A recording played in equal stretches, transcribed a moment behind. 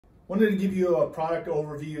Wanted to give you a product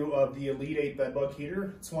overview of the Elite 8 Bedbug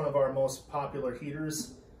Heater. It's one of our most popular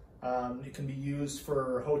heaters. It can be used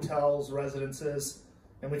for hotels, residences,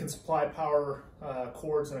 and we can supply power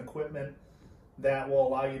cords and equipment that will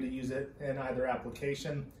allow you to use it in either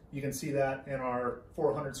application. You can see that in our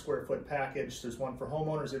 400 square foot package. There's one for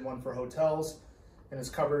homeowners and one for hotels, and it's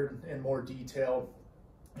covered in more detail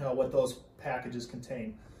what those packages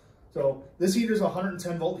contain. So this heater is a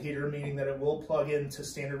 110 volt heater, meaning that it will plug into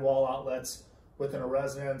standard wall outlets within a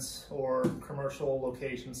residence or commercial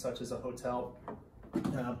location such as a hotel.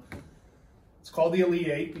 It's called the Elite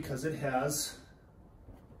 8 because it has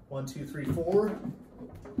 1, 2, 3, 4,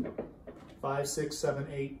 5, 6, 7,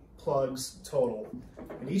 8 plugs total.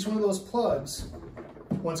 And each one of those plugs,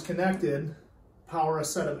 once connected, power a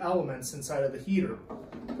set of elements inside of the heater.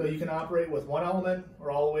 So you can operate with one element or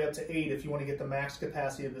all the way up to 8 if you want to get the max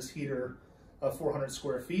capacity of this heater of 400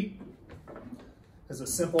 square feet. There's a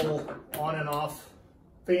simple on and off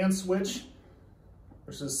fan switch.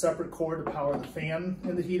 There's a separate cord to power the fan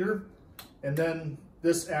in the heater. And then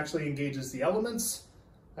this actually engages the elements.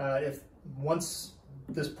 Once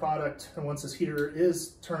this product and once this heater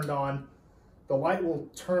is turned on, the light will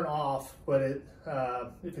turn off, but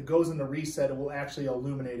if it goes into reset, it will actually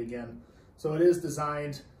illuminate again. So it is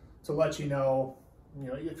designed to let you know,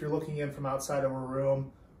 if you're looking in from outside of a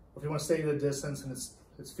room, or if you want to stay at a distance and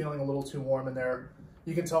it's feeling a little too warm in there,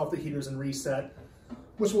 you can tell if the heater's in reset,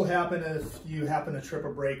 which will happen if you happen to trip a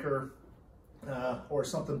breaker or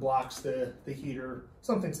something blocks the heater,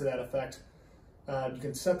 something to that effect. You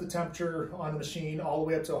can set the temperature on the machine all the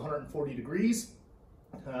way up to 140 degrees.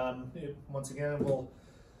 Once again, we'll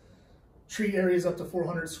treat areas up to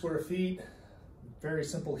 400 square feet. Very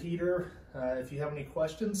simple heater. If you have any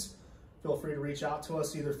questions, feel free to reach out to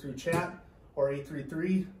us either through chat or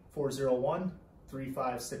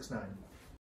 833-401-3569.